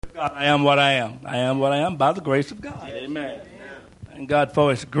God, I am what I am. I am what I am by the grace of God. Amen. Thank God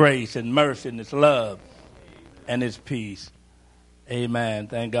for his grace and mercy and his love and his peace. Amen.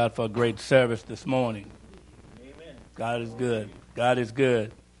 Thank God for a great service this morning. Amen. God is good. God is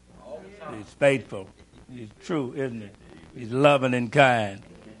good. He's faithful. He's true, isn't he? He's loving and kind.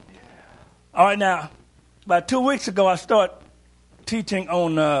 All right, now, about 2 weeks ago, I started teaching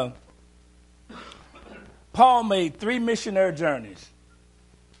on Paul made 3 missionary journeys.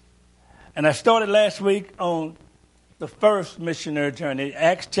 And I started last week on the first missionary journey,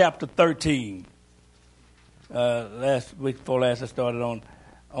 Acts chapter 13. Last week before last, I started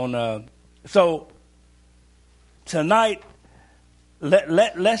on. So tonight,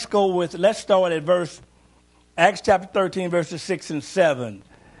 let's start at Acts chapter 13, verses 6 and 7.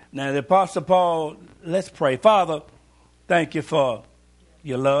 Now, the Apostle Paul, let's pray. Father, thank you for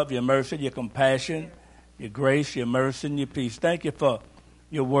your love, your mercy, your compassion, your grace, your mercy, and your peace. Thank you for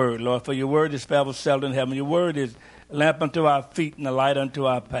your word, Lord, for your word is forever settled in heaven. Your word is a lamp unto our feet and a light unto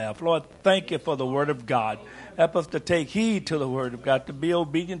our path. Lord, thank you for the word of God. Help us to take heed to the word of God, to be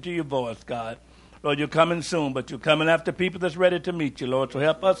obedient to your voice, God. Lord, you're coming soon, but you're coming after people that's ready to meet you, Lord. So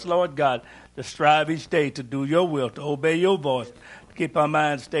help us, Lord God, to strive each day to do your will, to obey your voice, to keep our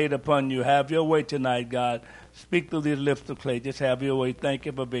minds stayed upon you. Have your way tonight, God. Speak through these lips of clay. Just have your way. Thank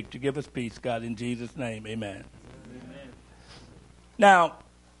you for victory. Give us peace, God, in Jesus' name. Amen. Amen. Now,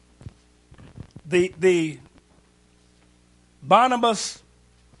 the Barnabas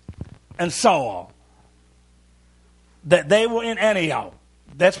and Saul, that they were in Antioch.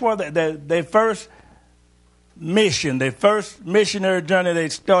 That's where their first mission, their first missionary journey. They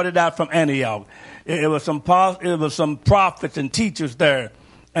started out from Antioch. It was some prophets and teachers there,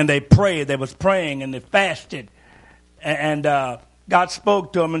 and they prayed. They was praying and they fasted, and God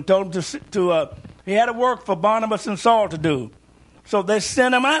spoke to them and told them to he had a work for Barnabas and Saul to do. So they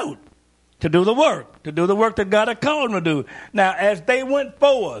sent them out to do the work that God had called them to do. Now, as they went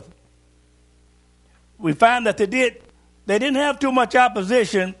forth, we find that they didn't have too much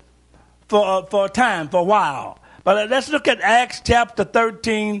opposition for a while. But let's look at Acts chapter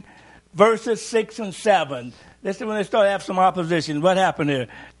 13, verses 6 and 7. This is when they started to have some opposition. What happened here?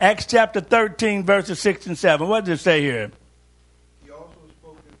 Acts chapter 13, verses 6 and 7. What does it say here? He also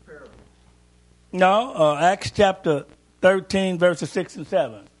spoke in parables. No, Acts chapter 13, verses 6 and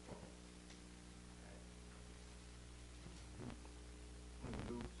 7.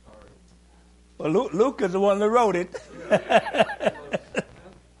 Well, Luke is the one that wrote it.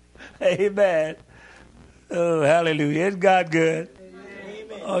 Amen. Oh, hallelujah. Is God good?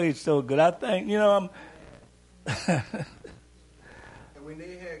 Amen. Oh, he's so good. I think, And when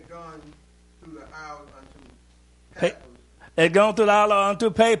they had gone through the aisle unto Paphos. They'd gone through the aisle unto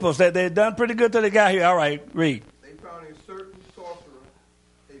Paphos. They'd done pretty good till they got here. All right, read. They found a certain sorcerer,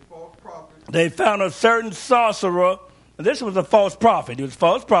 a false prophet. They found a certain sorcerer. And this was a false prophet. He was a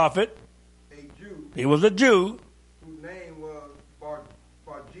false prophet. He was a Jew. Whose name was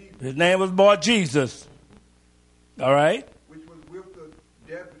Bar-Jesus. His name was Bar-Jesus. All right? Which was with the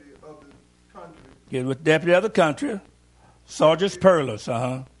deputy of the country. Yeah, with the deputy of the country. Sergius Paulus,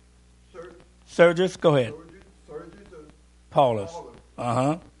 Sergius, go ahead. Sergius Paulus.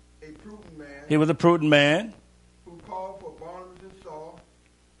 Uh-huh. A prudent man. He was a prudent man. Who called for Barnabas and Saul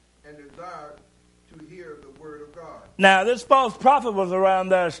and desired to hear the word of God. Now, this false prophet was around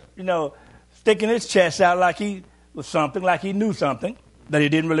there, sticking his chest out like he was something, like he knew something that he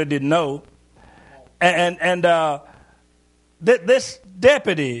didn't know. And this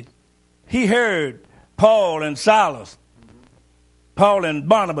deputy, he heard Paul and Silas, Paul and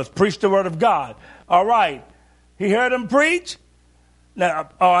Barnabas preach the word of God. All right. He heard them preach. Now,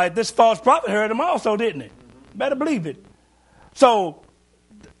 all right, this false prophet heard him also, didn't he? Better believe it. So,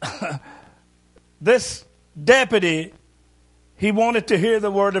 this deputy, he wanted to hear the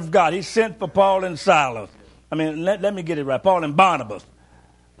word of God. He sent for Paul and Silas. I mean, let me get it right. Paul and Barnabas.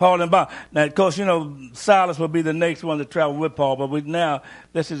 Now, of course, Silas will be the next one to travel with Paul. But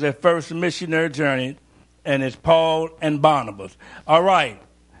this is their first missionary journey, and it's Paul and Barnabas. All right.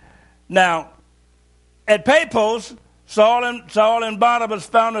 Now, at Paphos, Saul and Barnabas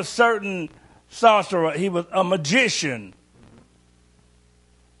found a certain sorcerer. He was a magician.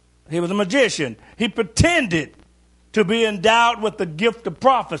 He pretended to be endowed with the gift of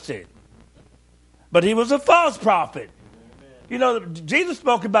prophecy. But he was a false prophet. Jesus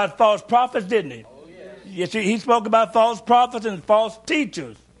spoke about false prophets, didn't he? Oh, yes. He spoke about false prophets and false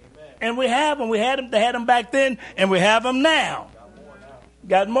teachers. Amen. And we have them. They had them back then, and we have them now.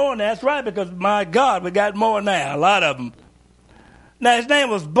 Got more now. That's right, because, my God, we got more now, a lot of them. Now, his name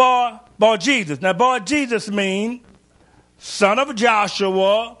was Bar-Jesus. Now, Bar-Jesus means son of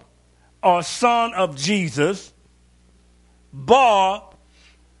Joshua, or son of Jesus. Bar,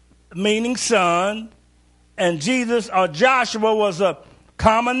 meaning son, and Jesus or Joshua was a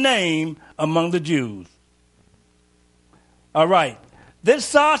common name among the Jews. All right. This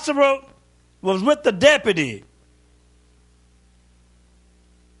sorcerer was with the deputy.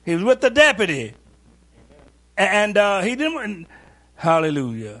 He was with the deputy. And he didn't,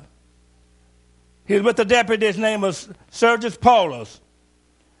 hallelujah. He was with the deputy. His name was Sergius Paulus.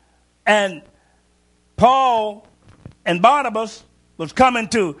 And Paul and Barnabas was coming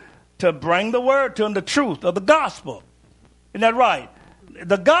to bring the word to him, the truth of the gospel. Isn't that right?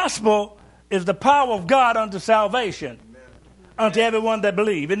 The gospel is the power of God unto salvation, unto everyone that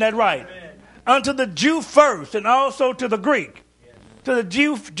believe. Isn't that right? Amen. Unto the Jew first, and also to the Greek. Yes. To the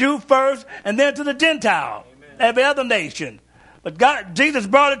Jew first, and then to the Gentile, amen. Every other nation. But Jesus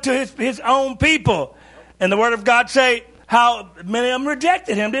brought it to his own people. And the word of God say how many of them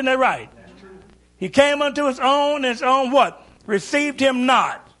rejected him. Didn't they right? He came unto his own, and his own what? Received him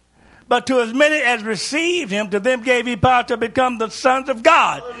not. But to as many as received him, to them gave he power to become the sons of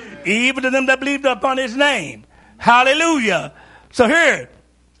God, even to them that believed upon his name. Hallelujah. So here,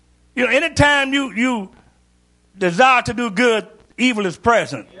 anytime you desire to do good, evil is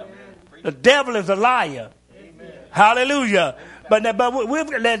present. The devil is a liar. Amen. Hallelujah. But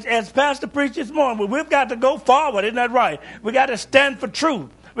we've, as Pastor preached this morning, we've got to go forward. Isn't that right? We got to stand for truth.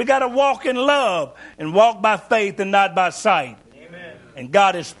 We got to walk in love and walk by faith and not by sight. Amen. And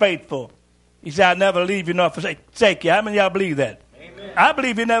God is faithful. He said, I'll never leave you nor forsake you. How many of y'all believe that? Amen. I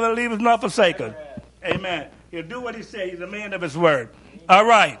believe he never leave us nor forsake us. Amen. He'll do what he says. He's a man of his word. All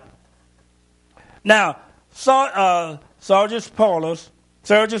right. Now, Sergius Paulus,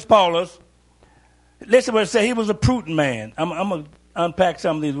 listen what it says. He was a prudent man. I'm going to unpack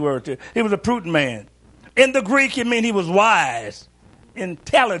some of these words here. He was a prudent man. In the Greek, it means he was wise,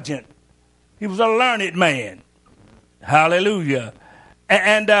 intelligent. He was a learned man. Hallelujah.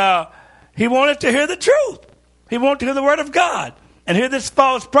 And he wanted to hear the truth. He wanted to hear the word of God. And hear this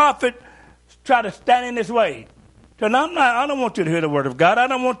false prophet try to stand in his way. So I don't want you to hear the word of God. I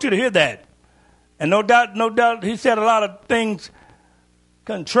don't want you to hear that. And no doubt, he said a lot of things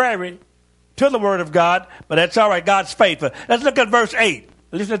contrary to the word of God, but that's all right. God's faithful. Let's look at verse 8.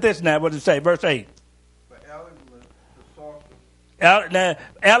 Listen to this now. What does it say? Verse 8.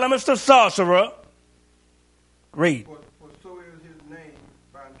 Elymas the sorcerer. Read. For so is his name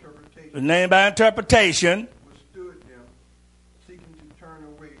by interpretation. His name by interpretation. Withstood them, seeking to turn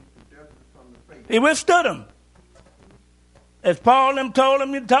away the devil from the faith. He withstood them. As Paul told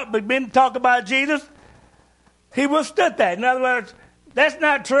him to talk about Jesus, he withstood that. In other words, that's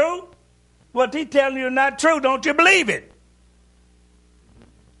not true. What he's telling you is not true. Don't you believe it?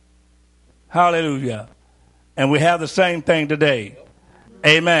 Hallelujah. And we have the same thing today.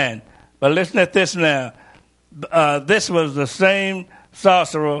 Amen. But listen at this now. This was the same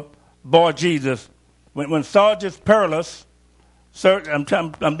sorcerer bore Jesus. When Sergius Paulus, I'm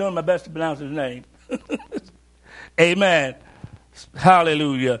doing my best to pronounce his name. Amen.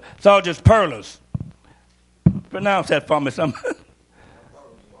 Hallelujah. Sergius Paulus. Pronounce that for me.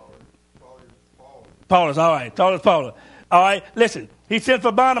 Paulus, all right. Paulus. All right, listen. He sent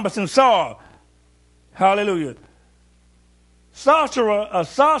for Barnabas and Saul. Hallelujah. A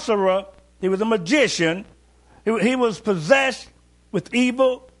sorcerer, he was a magician. He was possessed with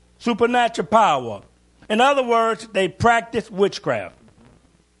evil, supernatural power. In other words, they practiced witchcraft.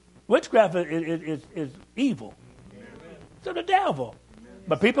 Witchcraft is evil. To the devil.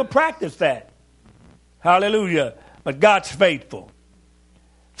 But people practice that. Hallelujah. But God's faithful.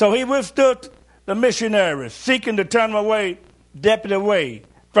 So he withstood the missionaries, seeking to turn them deputy away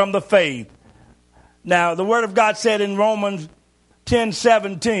from the faith. Now, the word of God said in Romans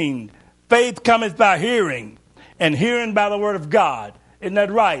 10:17, faith cometh by hearing, and hearing by the word of God. Isn't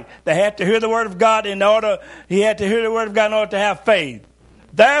that right? They had to hear the word of God he had to hear the word of God in order to have faith.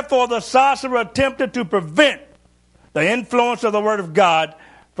 Therefore, the sorcerer attempted to prevent the influence of the word of God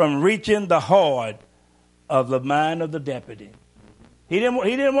from reaching the heart of the mind of the deputy. He didn't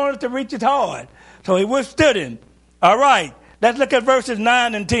want it to reach his heart, so he withstood him. All right, let's look at verses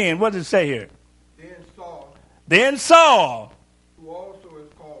 9 and 10. What does it say here? Then Saul, who also is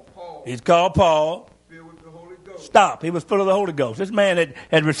called Paul, he's called Paul. Filled with the Holy Ghost. Stop. He was full of the Holy Ghost. This man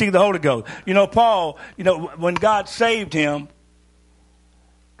had received the Holy Ghost. Paul, when God saved him,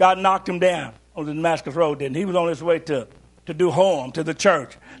 God knocked him down on the Damascus Road, didn't he? He was on his way to do harm to the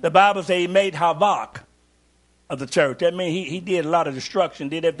church. The Bible says he made havoc of the church. That means he did a lot of destruction,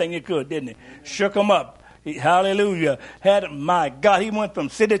 did everything he could, didn't he? Shook them up. Hallelujah. My God, he went from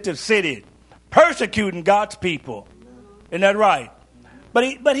city to city, persecuting God's people. Isn't that right?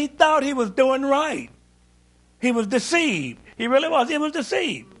 But he thought he was doing right. He was deceived. He really was. He was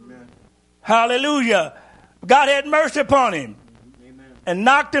deceived. Amen. Hallelujah. God had mercy upon him. Amen. And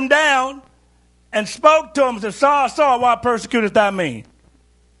knocked him down and spoke to him and said, Saul, Saul, why persecutest thou me?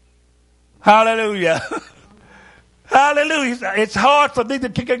 Hallelujah. Hallelujah. It's hard for thee to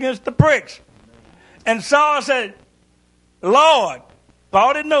kick against the pricks. And Saul said, Lord,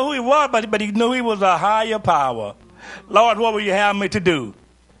 Paul didn't know who he was, but he knew he was a higher power. Lord, what will you have me to do?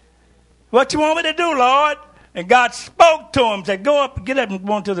 What you want me to do, Lord? And God spoke to him, said, go up, get up and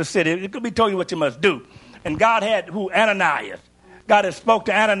go into the city. It could be told you what you must do. And God had Ananias. God had spoke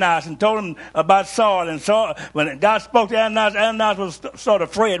to Ananias and told him about Saul. And Saul, when God spoke to Ananias, Ananias was sort of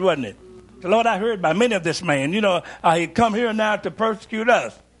afraid, wasn't it? So, Lord, I heard by many of this man. You know, he come here now to persecute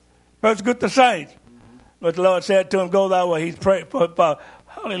us, persecute the saints. But the Lord said to him, go that way. He's praying for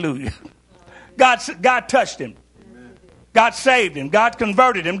hallelujah. God touched him. Amen. God saved him. God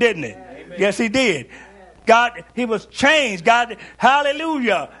converted him, didn't he? Amen. Yes, he did. God, he was changed. God,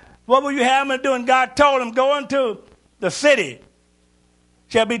 hallelujah. What will you have him to do? And God told him, go into the city.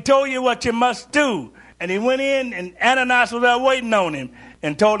 Shall be told you what you must do. And he went in, and Ananias was there waiting on him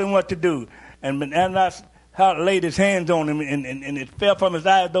and told him what to do. And when Ananias laid his hands on him, and it fell from his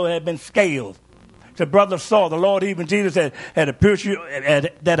eyes, though it had been scales. So, brother Saul, the Lord, even Jesus, had appeared to you,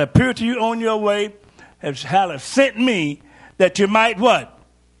 that appeared to you on your way, has sent me that you might what?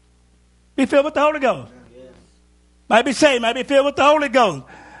 Be filled with the Holy Ghost. Yes. Might be saved, might be filled with the Holy Ghost.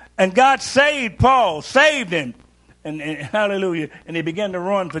 And God saved Paul, saved him. And hallelujah. And he began to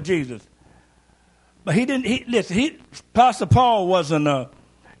run for Jesus. But he didn't, Pastor Paul wasn't,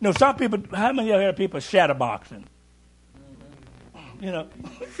 some people, how many of you heard people shadowboxing? You know,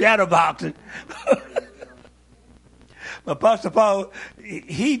 shadowboxing. But Pastor Paul,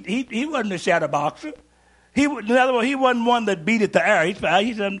 he wasn't a shadowboxer. In other words, he wasn't one that beateth the air. He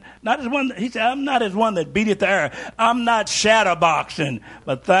said, I'm not as one that beateth the air. I'm not shadowboxing.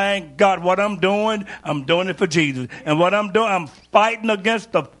 But thank God what I'm doing it for Jesus. And what I'm doing, I'm fighting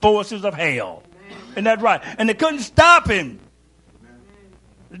against the forces of hell. Isn't that right? And they couldn't stop him.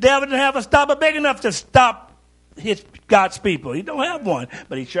 The devil didn't have a stopper big enough to stop God's people. He don't have one,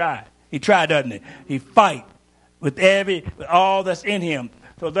 but he tried. He tried, doesn't he? He fight with all that's in him.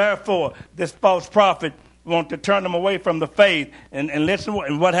 So therefore, this false prophet want to turn them away from the faith. And listen,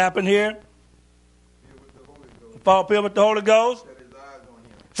 and what happened here? Paul filled with the Holy Ghost.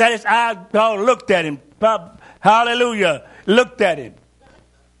 Set his eyes. Paul looked at him. Hallelujah. Looked at him.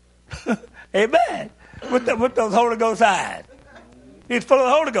 Amen. With those Holy Ghost eyes. He's full of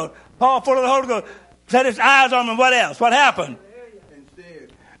the Holy Ghost. Paul full of the Holy Ghost. Set his eyes on him. What else? What happened?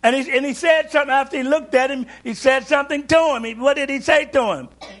 And he said something after he looked at him. He said something to him. What did he say to him?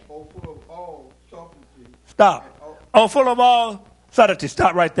 Oh, full of all subtlety. Stop. Oh, full of all subtlety.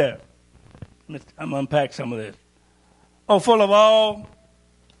 Stop right there. I'm going to unpack some of this. Oh, full of all.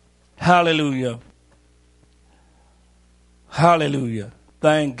 Hallelujah. Hallelujah.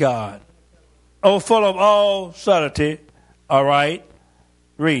 Thank God. Oh, full of all subtlety. All right.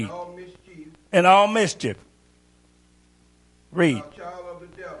 Read. And all mischief. Read.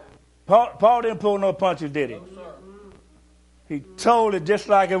 Paul didn't pull no punches, did he? He told it just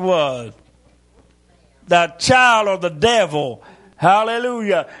like it was. The child of the devil.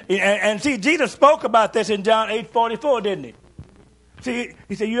 Hallelujah. And see, Jesus spoke about this in John 8:44, didn't he? See,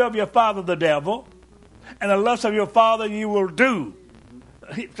 he said, you have your father the devil, and the lust of your father you will do.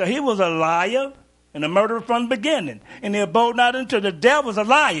 So he was a liar and a murderer from the beginning. And he abode not until the devil's a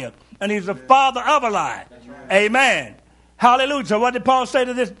liar, and he's the father of a lie. Right. Amen. Hallelujah. So what did Paul say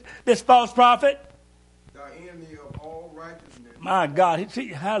to this false prophet? The enemy of all righteousness. My God.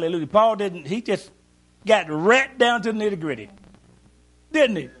 Hallelujah. Paul he just got right down to the nitty gritty.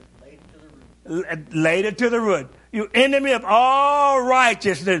 Didn't he? Laid it to the root. You enemy of all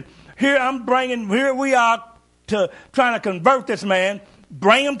righteousness. Here we are trying to convert this man.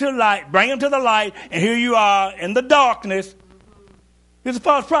 Bring him to light. Bring him to the light. And here you are in the darkness. He's a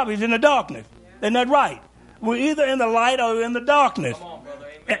false prophet. He's in the darkness. Isn't that right? We're either in the light or in the darkness. Come on, brother.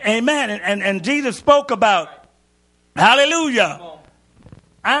 Amen. And Jesus spoke about, hallelujah.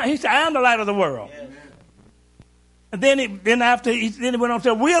 He said, I am the light of the world. Yes. And then he went on to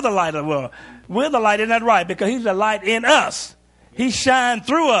say, we're the light of the world. We're the light, isn't that right? Because he's the light in us. He shined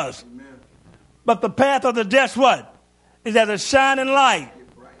through us. Amen. But the path of the just what? Is as a shining light.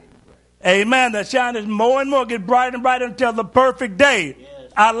 Amen. The shine is more and more, get brighter and brighter until the perfect day.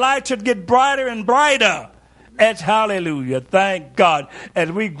 Yes. Our light should get brighter and brighter. As hallelujah. Thank God.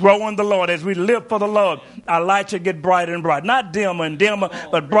 As we grow in the Lord, as we live for the Lord, our light should get brighter and brighter. Not dimmer and dimmer,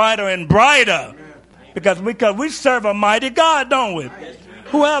 but brighter and brighter. Because we serve a mighty God, don't we?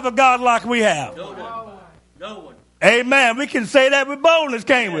 Who have a God like we have? No one. Amen. We can say that with boldness,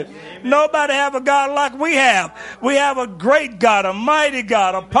 can't we? Nobody have a God like we have. We have a great God, a mighty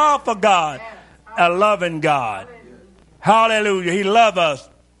God, a powerful God, a loving God. Hallelujah. He loves us.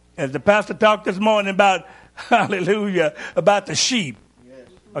 As the pastor talked this morning about, hallelujah, about the sheep,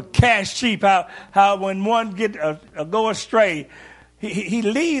 a cast sheep, how when one go astray, he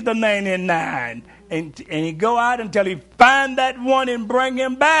leaves the 99 and he go out until he find that one and bring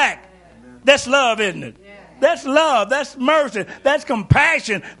him back. That's love, isn't it? That's love. That's mercy. That's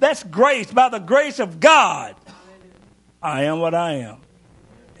compassion. That's grace. By the grace of God, I am what I am.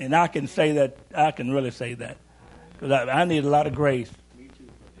 And I can say that. I can really say that. Because I need a lot of grace.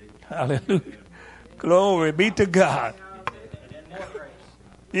 Hallelujah. Glory be to God.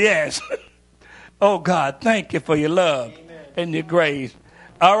 Yes. Oh, God, thank you for your love and your grace.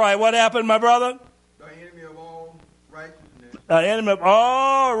 All right, what happened, my brother? The enemy of all righteousness. The enemy of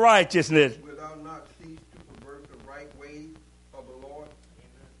all righteousness. Will thou not cease to pervert the right ways of the Lord?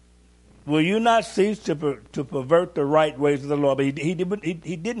 Will you not cease to pervert the right ways of the Lord? But he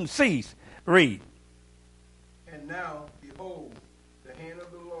didn't cease. Read. And now, behold, the hand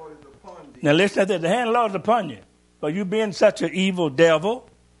of the Lord is upon thee. Now listen to this. The hand of the Lord is upon you. For you being such an evil devil,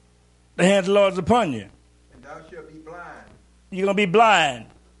 the hand of the Lord is upon you. And thou shalt be blind, You're going to be blind.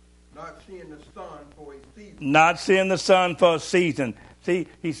 not seeing the sun for a season. Not seeing the sun for a season. See,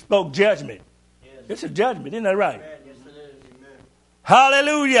 he spoke judgment. Yes. It's a judgment, isn't that right? Yes, it is. Amen.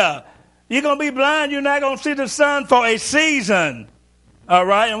 Hallelujah. You're going to be blind. You're not going to see the sun for a season. All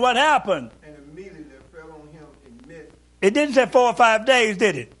right, and what happened? And immediately there fell on him a mist. It didn't say 4 or 5 days,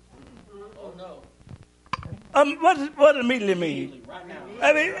 did it? Oh, no. What immediately mean? Right now.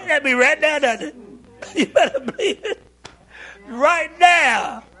 I mean, that be right now, doesn't it? You better believe it. Right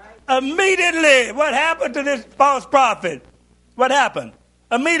now. Immediately. What happened to this false prophet? What happened?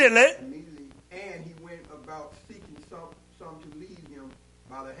 Immediately. Immediately, and he went about seeking some to lead him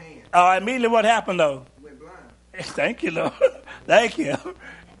by the hand. Immediately what happened, though? He went blind. Thank you, Lord. Thank you.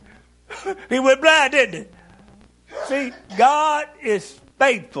 He went blind, didn't he? See, God is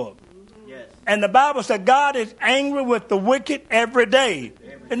faithful. Yes. And the Bible said God is angry with the wicked every day.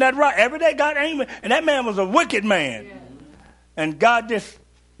 Isn't that right? Every day God angry. And that man was a wicked man. And God just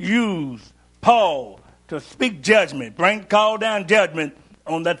used Paul to speak judgment, call down judgment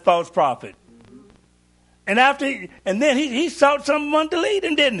on that false prophet. And then he sought someone to lead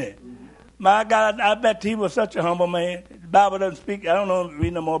him, didn't he? My God, I bet he was such a humble man. The Bible doesn't speak. I don't know if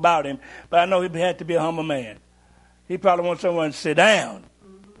we know more about him, but I know he had to be a humble man. He probably wanted someone to sit down,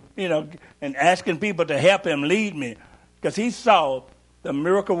 and asking people to help him lead me, because he saw the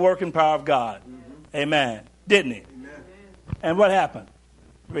miracle working power of God. Amen. Didn't he? Amen. And what happened?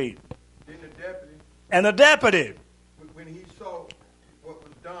 Read. Then the deputy, And the deputy, when he saw what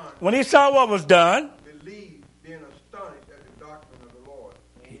was done, when he saw what was done, believed, being astonished at the doctrine of the Lord.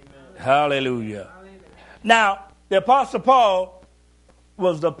 hallelujah. Now, the Apostle Paul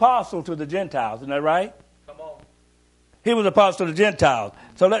was the apostle to the Gentiles. Isn't that right? Come on. He was the apostle to the Gentiles.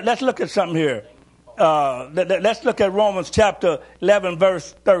 So let's look at something here. Let's look at Romans chapter 11,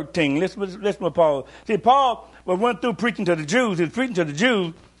 verse 13. Listen to Paul. See, Paul went through preaching to the Jews. He was preaching to the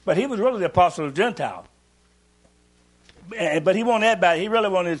Jews, but he was really the apostle of the Gentiles. But he wanted everybody. He really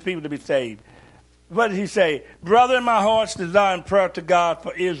wanted his people to be saved. What did he say? Brethren, my heart's desire and prayer to God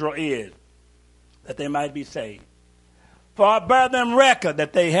for Israel is that they might be saved. For I bear them record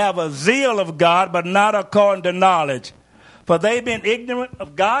that they have a zeal of God, but not according to knowledge. For they, being ignorant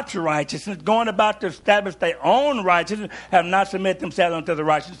of God's righteousness, going about to establish their own righteousness, have not submitted themselves unto the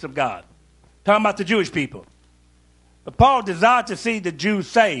righteousness of God. Talking about the Jewish people. But Paul desired to see the Jews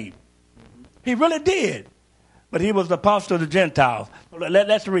saved. He really did. But he was the apostle of the Gentiles.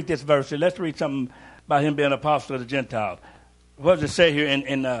 Let's read this verse. Let's read something about him being an apostle of the Gentiles. What does it say here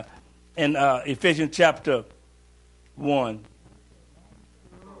in Ephesians chapter 1?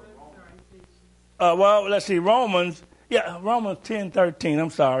 Well, let's see. Romans 10:13. I'm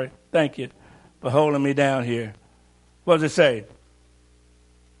sorry. Thank you for holding me down here. What does it say?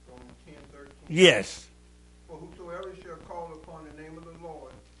 Romans 10:13. Yes. For whosoever shall call upon the name of the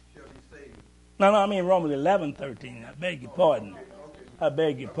Lord shall be saved. No, I mean Romans 11:13. I beg your pardon. Okay. I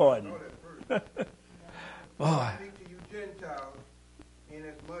beg your pardon. Boy. I speak to you Gentiles,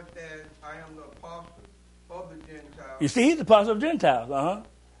 inasmuch as I am the apostle of the Gentiles. You see, he's the apostle of Gentiles. I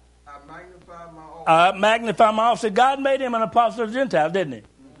magnify my office. Magnify my office. God made him an apostle of Gentiles, didn't he?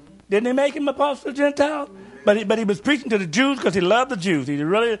 Mm-hmm. Didn't he make him an apostle of Gentiles? Mm-hmm. But he was preaching to the Jews because he loved the Jews.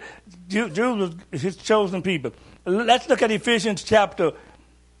 Jews was his chosen people. Let's look at Ephesians chapter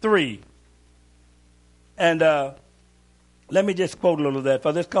 3. And let me just quote a little of that.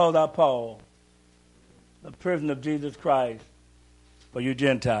 For this cause I, Paul, the prisoner of Jesus Christ, for you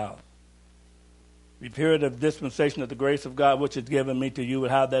Gentiles. We've heard of dispensation of the grace of God, which is given me to you,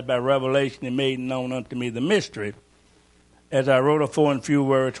 and how that by revelation he made known unto me the mystery. As I wrote afore in few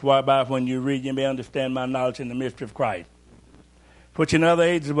words, whereby when you read, you may understand my knowledge in the mystery of Christ, which in other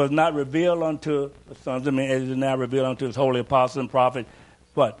ages was not revealed unto the sons of men, as it is now revealed unto his holy apostles and prophets.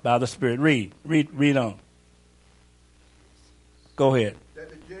 What? By the Spirit. Read on. Go ahead. That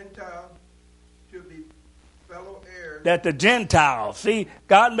the Gentiles should be fellow heirs. That the Gentiles, see,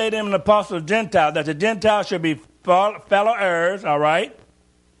 God made him an apostle of Gentiles, that the Gentiles should be fellow heirs, all right?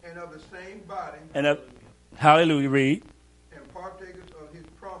 And of the same body. And hallelujah, read. And partakers of his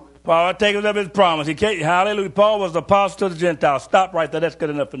promise. Partakers of his promise. Hallelujah. Paul was the apostle to the Gentiles. Stop right there. That's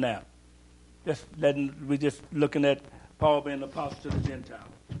good enough for now. We're just looking at Paul being the apostle to the Gentiles.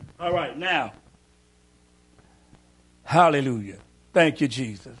 All right, now. Hallelujah. Thank you,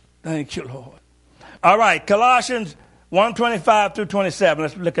 Jesus. Thank you, Lord. All right, Colossians 1:25 through 27.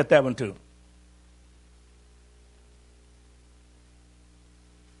 Let's look at that one too.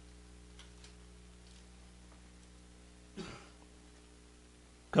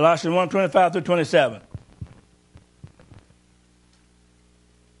 Colossians 1:25 through 27.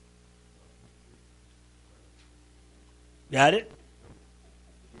 Got it?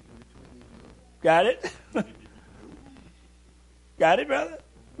 Got it? Got it, brother?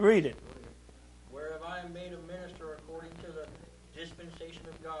 Read it. Whereof I am made a minister according to the dispensation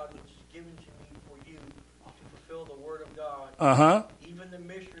of God, which is given to me for you to fulfill the word of God. Uh-huh. Even the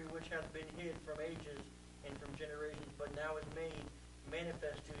mystery which hath been hid from ages and from generations, but now is made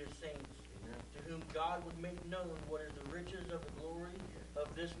manifest to his saints, to whom God would make known what is the riches of the glory of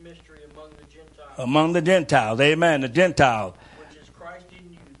this mystery among the Gentiles. Among the Gentiles. Amen. The Gentiles. Which is Christ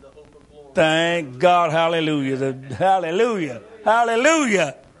in you, the hope of glory. Thank God. Hallelujah. Hallelujah.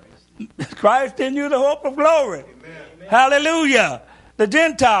 Hallelujah. Christ in you, the hope of glory. Amen. Hallelujah. The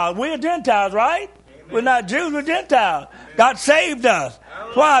Gentiles. We're Gentiles, right? Amen. We're not Jews, we're Gentiles. Amen. God saved us.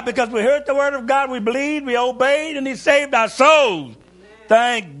 Hallelujah. Why? Because we heard the word of God, we believed, we obeyed, and he saved our souls. Amen.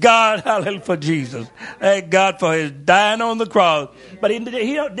 Thank God, hallelujah, for Jesus. Thank God for his dying on the cross. Yes. But he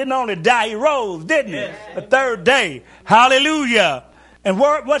didn't only die, he rose, didn't he? Yes. The third day. Hallelujah. And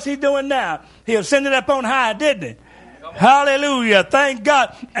what's he doing now? He ascended up on high, didn't he? Hallelujah. Thank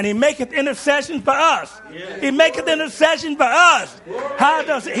God. And he maketh intercession for us. Yes. He maketh intercession for us. How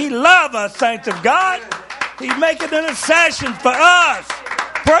does he love us, saints of God? He maketh intercession for us.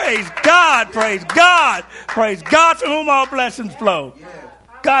 Praise God. Praise God. Praise God, from whom all blessings flow.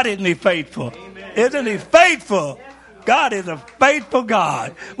 God, isn't he faithful? Isn't he faithful? God is a faithful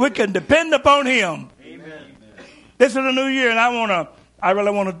God. We can depend upon him. This is a new year, and I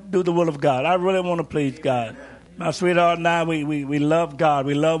really want to do the will of God. I really want to please God. My sweetheart and I, we love God.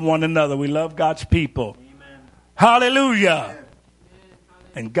 We love one another. We love God's people. Amen. Hallelujah. Amen.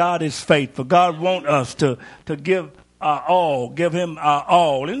 And God is faithful. God wants us to give our all. Give him our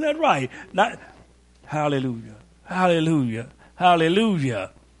all. Isn't that right? Hallelujah. Hallelujah.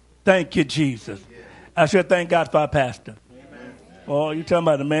 Hallelujah. Thank you, Jesus. I sure thank God for our pastor. Amen. Oh, you're talking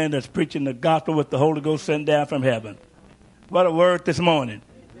about the man that's preaching the gospel with the Holy Ghost sent down from heaven. What a word this morning.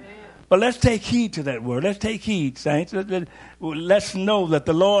 But let's take heed to that word. Let's take heed, saints. Let's know that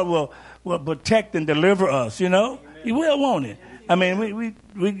the Lord will protect and deliver us, you know. Amen. He will, won't he? I mean,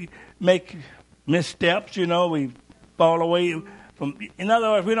 we make missteps, you know. We fall away from. In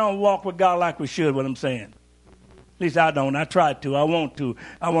other words, we don't walk with God like we should, what I'm saying. At least I don't. I try to. I want to.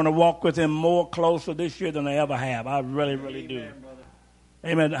 I want to walk with him more closer this year than I ever have. I really, really do. Brother.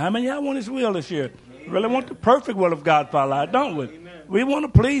 Amen. How many of y'all want his will this year? Amen. Really want the perfect will of God for our life, don't we? Amen. We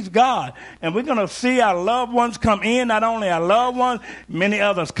want to please God. And we're going to see our loved ones come in. Not only our loved ones, many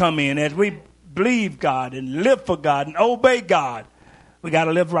others come in as we believe God and live for God and obey God. We got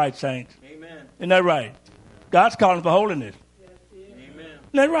to live right, saints. Amen. Isn't that right? God's calling for holiness. Amen. Isn't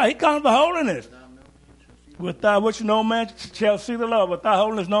that right? He's calling for holiness. Without which no man shall see the Lord. Without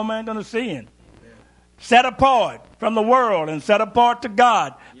holiness, no man going to see him. Set apart from the world and set apart to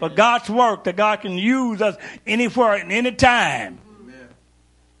God for God's work, that God can use us anywhere and any time.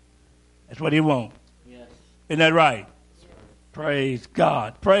 That's what he wants. Yes. Isn't that right? Yes. Praise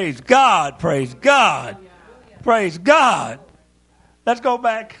God. Praise God. Praise God. Praise God. Let's go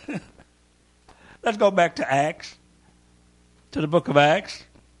back. Let's go back to Acts. To the book of Acts.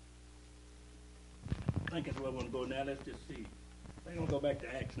 I think that's where I want to go now. Let's just see. I'm going to go back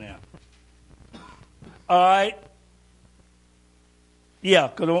to Acts now. All right. Yeah,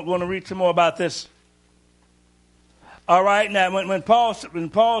 because I want to read some more about this. All right, now when Paul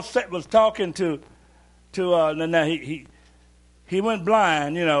was talking to now he went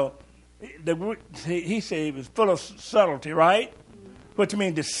blind, you know. He said he was full of subtlety, right? Which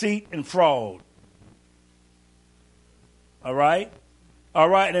means deceit and fraud. All right? All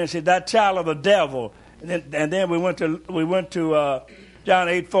right, and it said that child of the devil. And then we went to John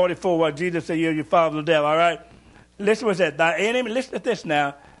 8:44, where Jesus said, you're your father the devil. All right? Listen what it said. Thy enemy, listen to this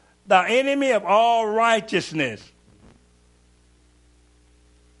now. Thy enemy of all righteousness.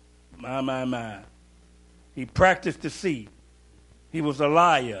 My. He practiced deceit. He was a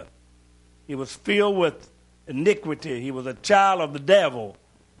liar. He was filled with iniquity. He was a child of the devil.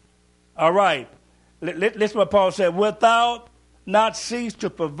 All right. Listen what Paul said. Without not cease to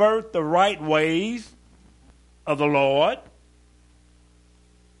pervert the right ways of the Lord.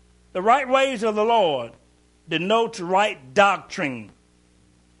 The right ways of the Lord denotes right doctrine,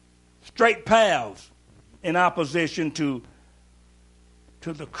 straight paths, in opposition to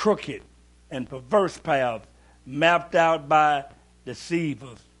the crooked and perverse paths mapped out by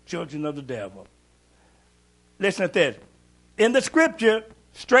deceivers, children of the devil. Listen to this. In the scripture,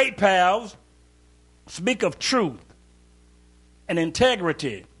 straight paths speak of truth and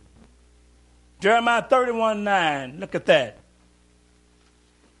integrity. Jeremiah 31:9. Look at that.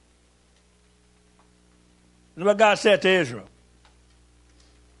 Look what God said to Israel.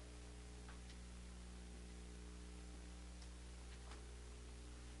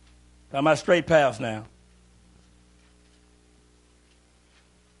 Talking about straight paths now.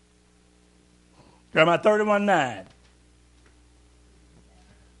 Jeremiah 31:9.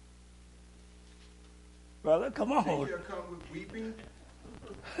 Brother, come on. They shall come with weeping.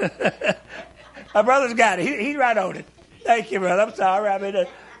 My brother's got it. He's right on it. Thank you, brother. I'm sorry.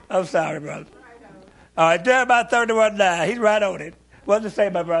 I'm sorry, brother. All right, Jeremiah 31:9. He's right on it. What does it say,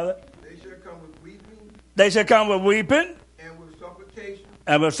 my brother? They shall come with weeping. They shall come with weeping. And with supplication.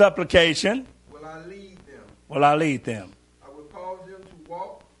 And with supplication. Will I lead them? Will I lead them? I will cause them to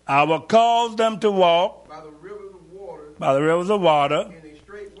walk. I will cause them to walk. By the rivers of water. By the rivers of water. In a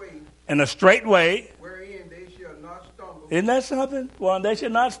straight way. In a straight way. Wherein they shall not stumble. Isn't that something? Well, they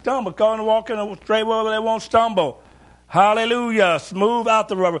should not stumble. Calling to walk in a straight way where they won't stumble. Hallelujah. Smooth out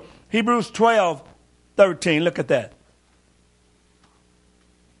the rubber. Hebrews 12:13. Look at that.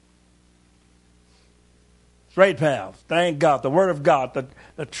 Straight paths. Thank God. The word of God.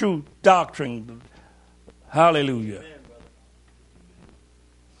 The true doctrine. Hallelujah. Amen, brother.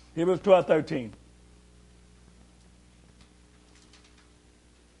 Hebrews 12:13.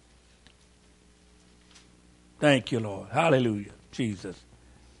 Thank you, Lord. Hallelujah. Jesus.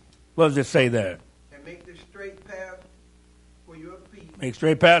 What does it say there? And make the straight path for your feet. Make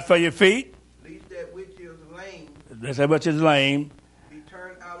straight paths for your feet. Lest that which is lame. That's that which is lame. Be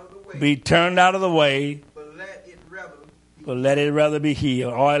turned out of the way. Be turned out of the way. But let it rather be. But let it rather be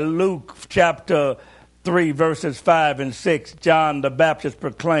healed. Or Luke chapter 3, verses 5 and 6. John the Baptist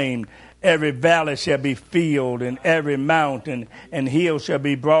proclaimed, every valley shall be filled, and every mountain and hill shall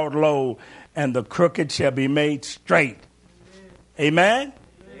be brought low, and the crooked shall be made straight. Amen?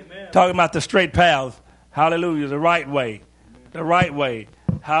 Amen. Talking about the straight paths. Hallelujah. The right way. The right way.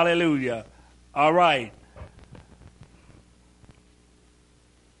 Hallelujah. All right.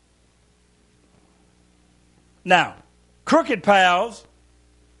 Now, crooked paths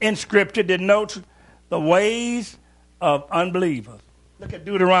in Scripture denotes the ways of unbelievers. Look at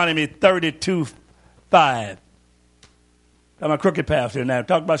Deuteronomy 32:5. Talking about crooked paths here now.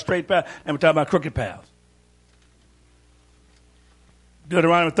 Talk about straight paths, and we're talking about crooked paths.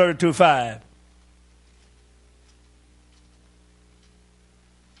 Deuteronomy 32:5.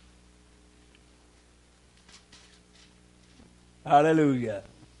 Hallelujah.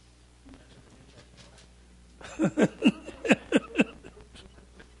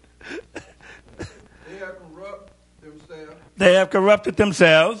 They have corrupted themselves. They have corrupted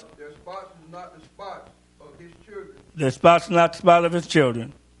themselves. Their spots is not the spots of his children. Their spots not the spot of his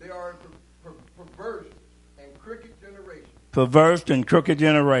children. They are a perverse and crooked generation. Perverse and crooked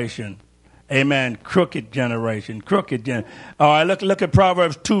generation. Amen. Crooked generation. Crooked gen. All right, look at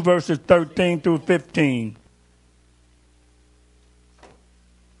Proverbs 2, verses 13 through 15.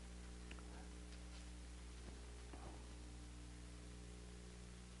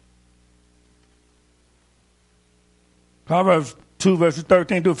 Proverbs 2, verses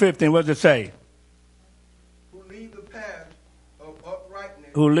 13 through 15. What does it say? Who leave the path of uprightness.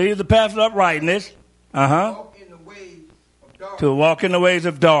 Who leave the path of uprightness. Walk in the ways of darkness. To walk in the ways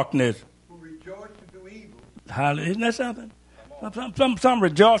of darkness. Who rejoice to do evil. Isn't that something? Some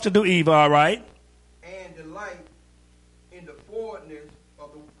rejoice to do evil, all right? And delight in the forwardness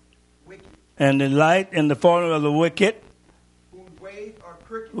of the wicked. And delight in the forwardness of the wicked. Whose ways are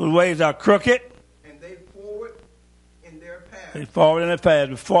crooked. Whose ways are crooked. And they Forward and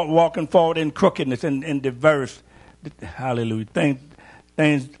fast. Walking forward in crookedness and diverse. Hallelujah. Things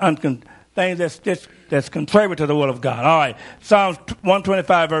that's contrary to the will of God. All right. Psalms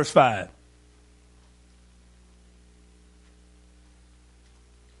 125, verse 5.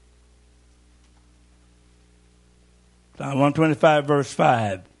 Psalm 125, verse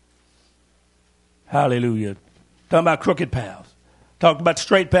 5. Hallelujah. Talking about crooked paths. Talked about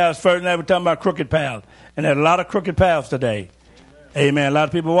straight paths first, now we're talking about crooked paths. And there's a lot of crooked paths today. Amen. A lot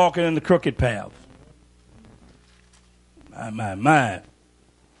of people walking in the crooked paths. My.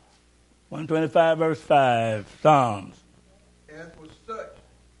 125, verse 5, Psalms.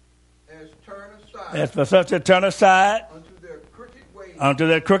 As for such as turn aside unto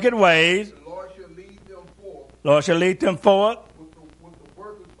their crooked ways, the Lord shall lead them forth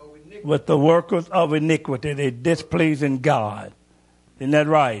with the workers of iniquity. They displeasing God. Isn't that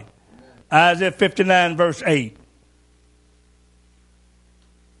right? Amen. Isaiah 59, verse 8.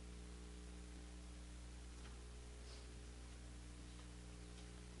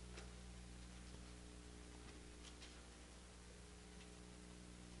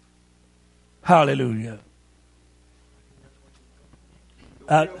 Hallelujah.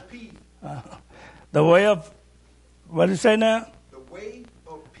 The way of, what did it say now? The way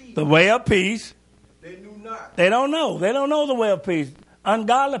of peace. The way of peace. They knew not. They don't know. They don't know the way of peace.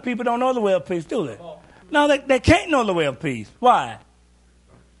 Ungodly people don't know the way of peace, do they? No, they can't know the way of peace. Why?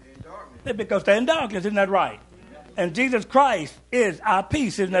 They're in darkness. Because they're in darkness, isn't that right? And Jesus Christ is our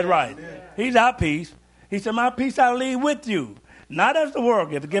peace, isn't that right? Amen. He's our peace. He said, my peace I leave with you. Not as the world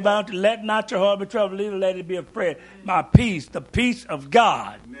gives. Give out, let not your heart be troubled, neither let it be afraid. My peace, the peace of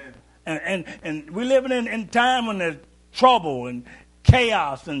God. Amen. And we're living in time when there's trouble and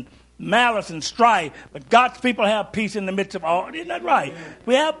chaos and malice and strife. But God's people have peace in the midst of all. Isn't that right? Amen.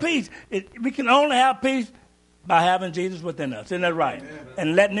 We have peace. We can only have peace by having Jesus within us. Isn't that right? Amen.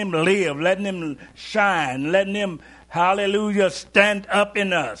 And letting him live, letting him shine, letting him, hallelujah, stand up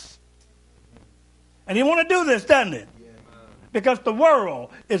in us. And he want to do this, doesn't he? Because the world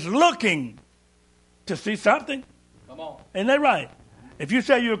is looking to see something. Come on. Isn't that right? If you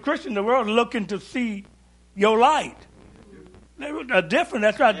say you're a Christian, the world's looking to see your light. A difference.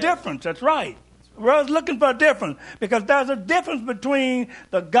 That's right. Difference. That's right. The world's looking for a difference because there's a difference between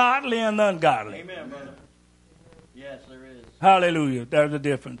the godly and the ungodly. Amen, brother. Yes, there is. Hallelujah. There's a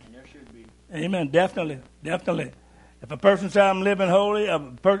difference. And there should be. Amen. Definitely. Definitely. If a person says I'm living holy,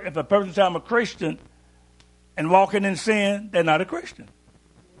 if a person says I'm a Christian and walking in sin, they're not a Christian.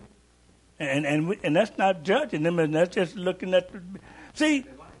 And that's not judging them, and that's just looking at.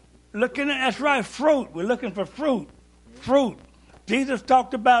 That's right, fruit. We're looking for fruit. Fruit. Jesus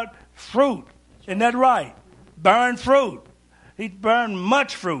talked about fruit. Isn't that right? Burn fruit. He burned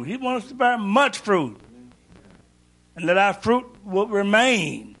much fruit. He wants us to burn much fruit. And that our fruit will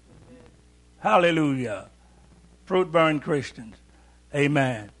remain. Hallelujah. Fruit burn Christians.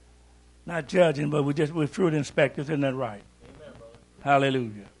 Amen. Not judging, but we're fruit inspectors. Isn't that right? Amen, brother.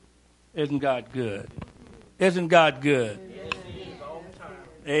 Hallelujah. Isn't God good? Isn't God good? Yes, he is all the time.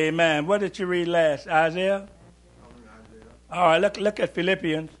 Amen. What did you read last? Isaiah? All right, look at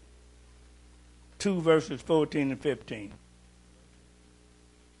Philippians 2, verses 14 and 15.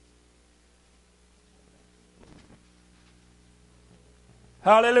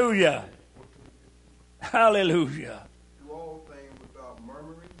 Hallelujah. Hallelujah. Do all things without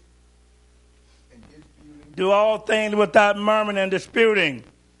murmuring and disputing. Do all things without murmuring and disputing.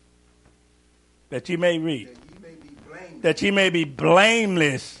 That ye may read. That ye may be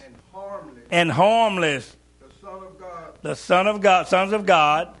blameless and harmless. The Son of God, sons of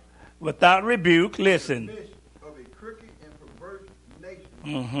God, without rebuke. Listen. In the midst of a crooked and perverse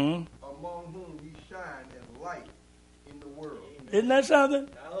nation, among whom ye shine as light in the world. Isn't that something?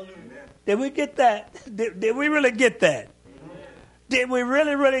 Hallelujah. Did we get that? Did we really get that? Did we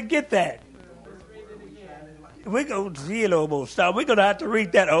really get that? We're going to have to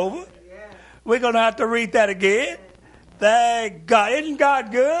read that over. We're going to have to read that again. Thank God. Isn't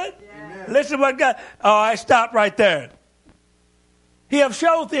God good? Amen. Listen what God... Oh, I stopped right there. He have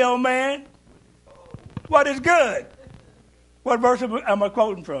showed thee, O man, what is good. What verse am I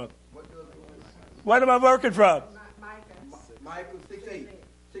quoting from? What am I working from? Micah 6:8.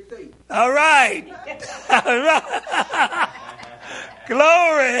 6:8. All right. All right.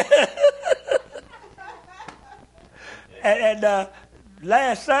 Glory. and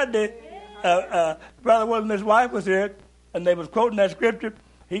last Sunday, Brother William and his wife was here, and they was quoting that scripture.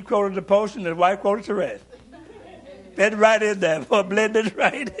 He quoted the portion, and his wife quoted the rest. Fit right in there, for blended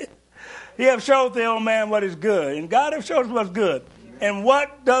right in. He have showed the old man what is good, and God have showed us what's good. And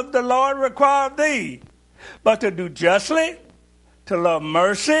what does the Lord require of thee? But to do justly, to love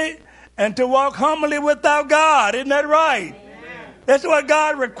mercy, and to walk humbly with our God. Isn't that right? Amen. That's what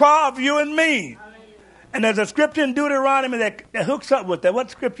God requires of you and me. And there's a scripture in Deuteronomy that hooks up with that.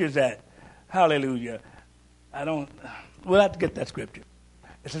 What scripture is that? Hallelujah. We'll have to get that scripture.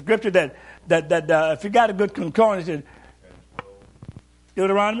 It's a scripture that if you got a good concordance,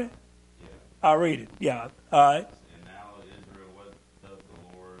 Deuteronomy? Yeah. I'll read it. Yeah. All right. And now, Israel, what does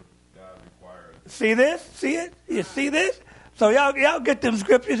the Lord God require? See this? See it? You see this? So y'all get them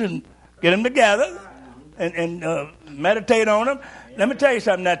scriptures and get them together and meditate on them. Let me tell you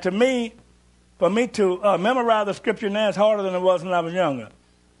something. That to me, for me to memorize the scripture now is harder than it was when I was younger.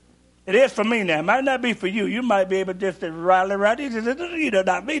 It is for me now. It might not be for you. You might be able just to rally right.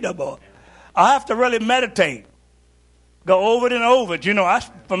 Not me no more. I have to really meditate. Go over it and over it. You know,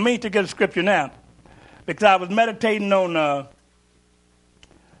 for me to get a scripture now. Because I was meditating on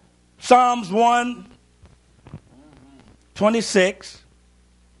Psalms 1:26,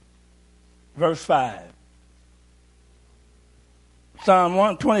 verse 5. Psalm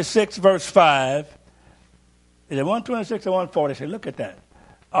 126, verse 5. Is it 126 or 140? Look at that.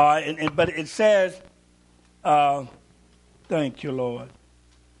 But it says, thank you, Lord.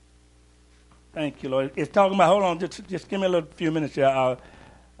 Thank you, Lord. It's talking about, hold on, just give me a few minutes here.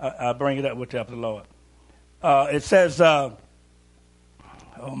 I'll bring it up with the help of the Lord. It says, oh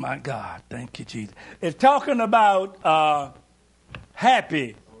my God, thank you, Jesus. It's talking about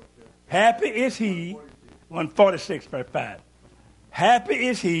happy. Happy is he, 146, verse 5. Happy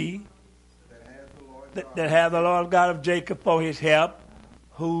is he that hath the Lord God of Jacob for his help,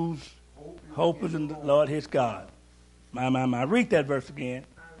 whose hope is in the Lord his God. My. Read that verse again.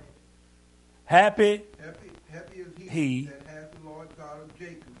 Happy is he that hath the Lord God of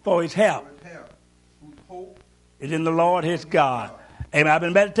Jacob for his help, whose hope is in the Lord his God. Amen. I've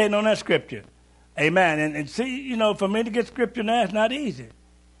been meditating on that scripture. Amen. And see, you know, for me to get scripture now, it's not easy.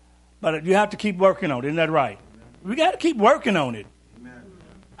 But you have to keep working on it. Isn't that right? We got to keep working on it. Amen.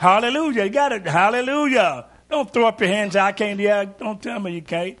 Hallelujah. You got to, hallelujah. Don't throw up your hands. I can't. Yeah, don't tell me you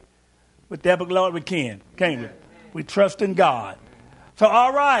can't. With the epic Lord, we can. Can't we? We trust in God. So,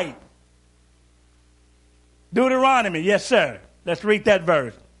 all right. Deuteronomy. Yes, sir. Let's read that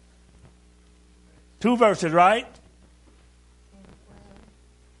verse. 2 verses, right?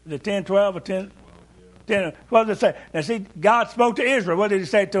 Is it 10, 12 or 10? 10. What does it say? Now, see, God spoke to Israel. What did he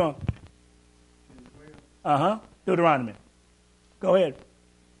say to him? Deuteronomy. Go ahead.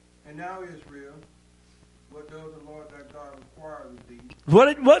 And now, Israel, what does the Lord thy God require of thee?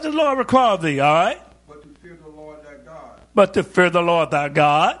 What does the Lord require of thee, all right? But to fear the Lord thy God. But to fear the Lord thy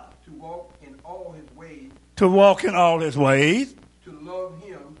God. To walk in all his ways. To walk in all his ways. To love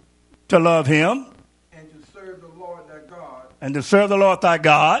him. To love him. And to serve the Lord thy God. And to serve the Lord thy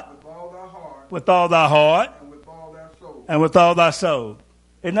God. With all thy heart. With all thy heart. And with all thy soul. And with all thy soul.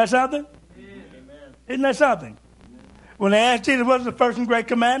 Isn't that something? Amen. Isn't that something? Amen. When they asked Jesus what was the first and great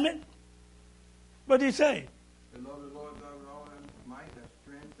commandment, what did he say? To love the Lord God with all thy might, thy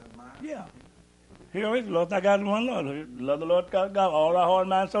strength, thy mind. Yeah. Here is the Lord thy God is one Lord. Love the Lord God, all thy heart,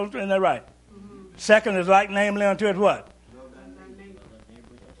 mind, soul, strength. Isn't that right? Mm-hmm. Second is like namely unto it what? Love thy neighbor.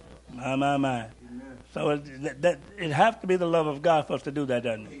 My. Amen. So it has to be the love of God for us to do that,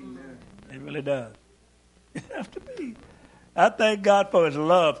 doesn't it? Amen. It really does. It has to be. I thank God for his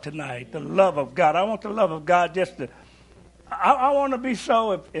love tonight, the love of God. I want the love of God just to, I want to be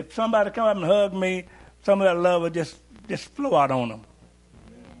so, if somebody come up and hug me, some of that love will just flow out on them.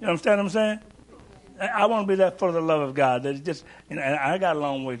 You understand what I'm saying? I want to be that full of the love of God. That just, and I got a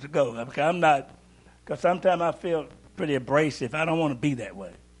long ways to go. Because sometimes I feel pretty abrasive. I don't want to be that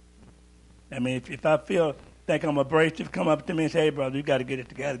way. I mean, if I think I'm abrasive, come up to me and say, hey, brother, you got to get it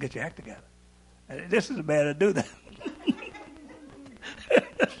together, get your act together. This is a man to do that.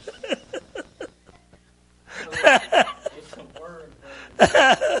 It's a word.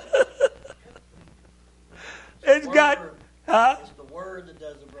 It's got, huh? It's the word that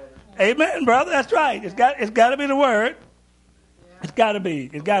does it, brother. Amen, brother. That's right. It's got to be the word. It's got to be.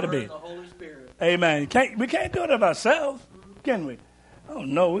 It's got to be. The Holy Spirit. Amen. We can't do it of ourselves, can we? Oh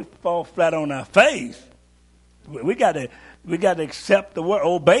no, we fall flat on our face. We got to accept the word,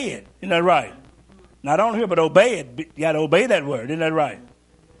 obey it. Isn't that right? Not only here, but obey it. You got to obey that word. Isn't that right?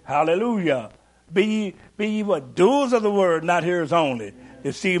 Hallelujah. Be ye what? Doers of the word, not hearers only.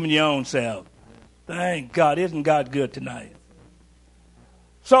 Deceiving your own self. Thank God. Isn't God good tonight?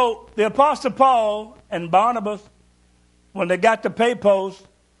 So the Apostle Paul and Barnabas, when they got to Paphos,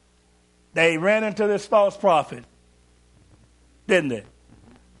 they ran into this false prophet. Didn't they?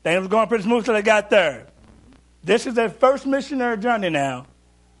 They was going pretty smooth till they got there. This is their first missionary journey now.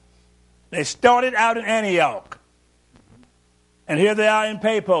 They started out in Antioch. And here they are in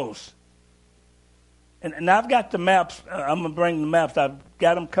pay posts. And I've got the maps. I'm going to bring the maps. I've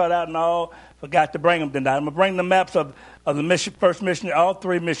got them cut out and all. Forgot to bring them tonight. I'm going to bring the maps of the first missionary, all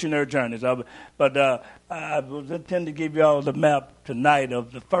 3 missionary journeys. But I was intending to give you all the map tonight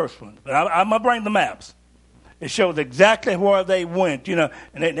of the first one. But I'm going to bring the maps. It shows exactly where they went, and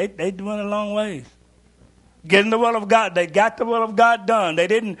they went a long ways. Getting the will of God. They got the will of God done. They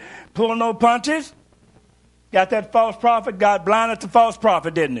didn't pull no punches. Got that false prophet. God blinded the false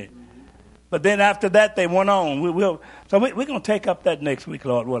prophet, didn't he? But then after that, they went on. We're going to take up that next week,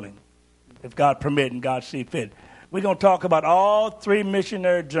 Lord willing, if God permit and God see fit. We're going to talk about all 3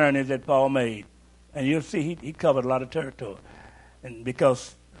 missionary journeys that Paul made. And you'll see he covered a lot of territory. And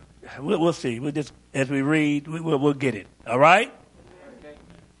because we'll see. We'll just, as we read, we'll get it. All right?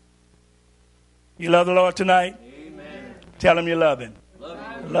 You love the Lord tonight? Amen. Tell him you love him.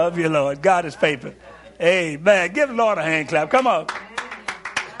 Love you, Lord. God is faithful. Amen. Give the Lord a hand clap. Come on.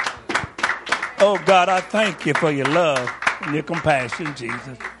 Oh, God, I thank you for your love and your compassion,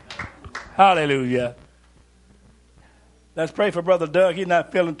 Jesus. Hallelujah. Let's pray for Brother Doug. He's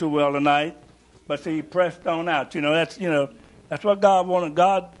not feeling too well tonight. But see, he pressed on out. That's what God wanted.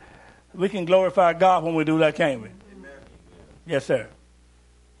 God, we can glorify God when we do that, can't we? Amen. Yes, sir.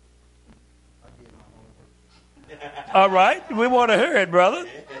 All right. We want to hear it, brother.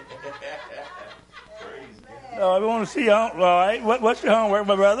 We want to see you. All right. What's your homework,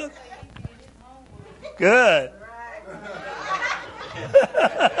 my brother? Good.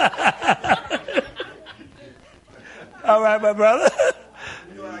 All right, my brother.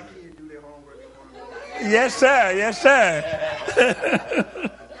 You know how kids do their homework. Yes, sir. Yes, sir.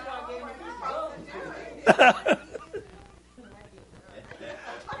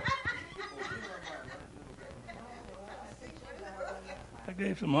 I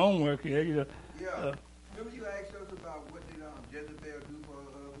gave some homework here. Yeah. Remember you asked us about what did Jezebel do for her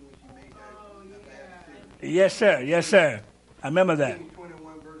husband when she made that? Yes, sir. Yes, sir. I remember that.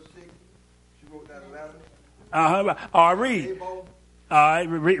 21 verse 6. She wrote that letter. All right, read. All right,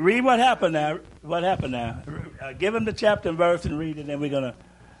 read what happened now. What happened now? Give him the chapter and verse and read it, and then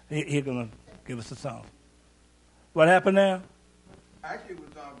he's gonna give us a song. What happened now? Actually, it was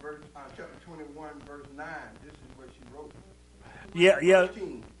chapter 21, verse 9. This is what she wrote. Yeah.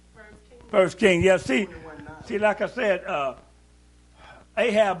 First King. Yeah. See, like I said,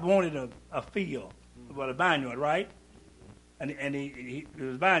 Ahab wanted a field, a vineyard, right? And he it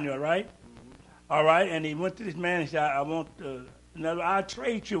was vineyard, right? Mm-hmm. All right, and he went to this man and said, I want, I'll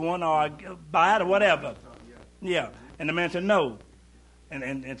trade you one or I'll buy it or whatever. Yeah. And the man said, no.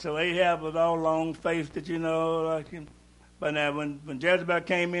 And so Ahab was all long-faced, but now when Jezebel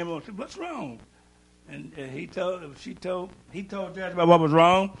came in, he said, what's wrong? And he told Jezebel what was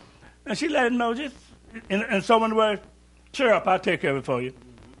wrong. And she let him know just in so many words, cheer up, I'll take care of it for you.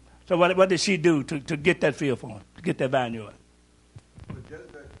 Mm-hmm. So what did she do to get that field for him, to get that vineyard?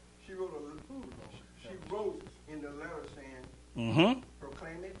 She wrote in the letter saying,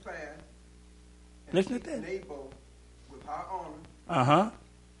 proclaim it fast. Listen to that. Nabal with high honor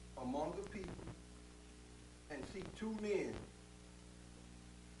among the people, and see 2 men.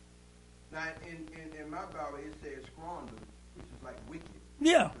 Now, in my Bible, it says squander, which is like wicked.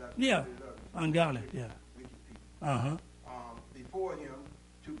 Yeah. Ungodly, yeah. Wicked people. Before him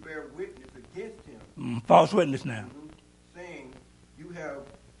to bear witness against him. False witness now. Saying, you have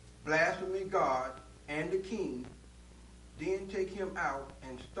blasphemed God and the king, then take him out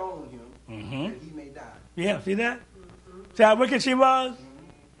and stone him that he may die. Yeah, see that? See how wicked she was?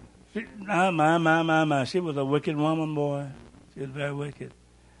 My. She was a wicked woman, boy. She was very wicked.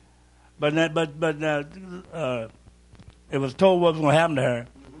 But it was told what was going to happen to her.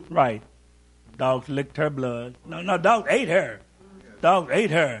 Right. Dogs licked her blood. No, dogs ate her. Dogs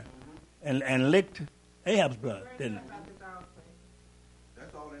ate her and licked Ahab's blood, didn't it?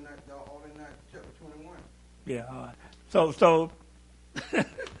 That's all in that chapter 21. Yeah, all right. So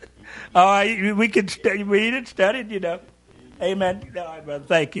all right, we can read it, study it, Amen. All right, brother,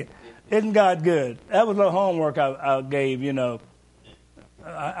 thank you. Isn't God good? That was a little homework I gave,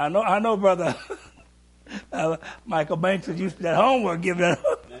 I know, brother. Michael Banks is used to that homework giving that.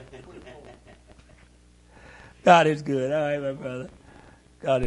 God is good. All right, my brother.